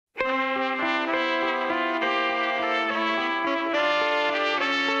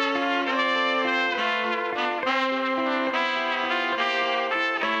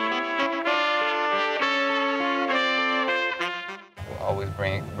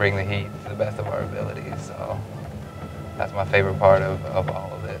bring the heat to the best of our abilities. So that's my favorite part of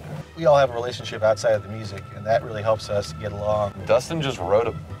all of it. We all have a relationship outside of the music, and that really helps us get along. Dustin just wrote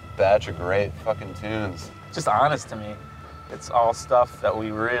a batch of great fucking tunes. Just honest to me. It's all stuff that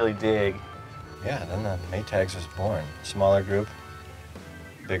we really dig. Yeah, then the Maytags was born. Smaller group,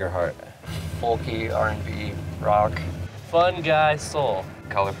 bigger heart. Folky, R&B, rock. Fun guy soul.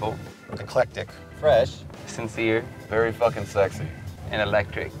 Colorful. Eclectic. Fresh. Sincere. Very fucking sexy. And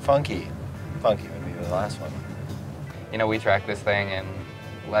electric. Funky. Funky would be the last one. You know, we tracked this thing in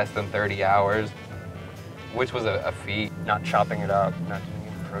less than 30 hours, which was a feat. Not chopping it up, not doing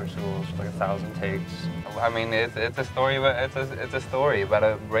it in Pro Tools, like 1,000 takes. I mean, it's a story, but it's a story about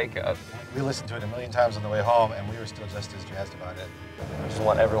a breakup. We listened to it a million times on the way home, and we were still just as jazzed about it. I just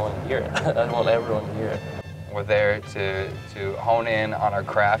want everyone to hear it. I want everyone to hear it. We're there to hone in on our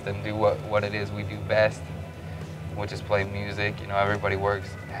craft and do what it is we do best, which is play music. You know, everybody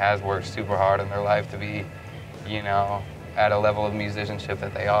has worked super hard in their life to be, you know, at a level of musicianship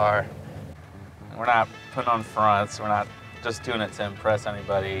that they are. We're not putting on fronts. We're not just doing it to impress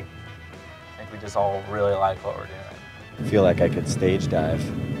anybody. I think we just all really like what we're doing. I feel like I could stage dive.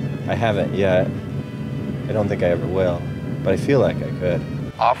 I haven't yet. I don't think I ever will, but I feel like I could.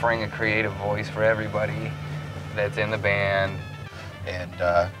 Offering a creative voice for everybody that's in the band. And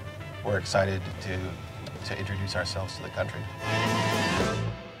we're excited to introduce ourselves to the country.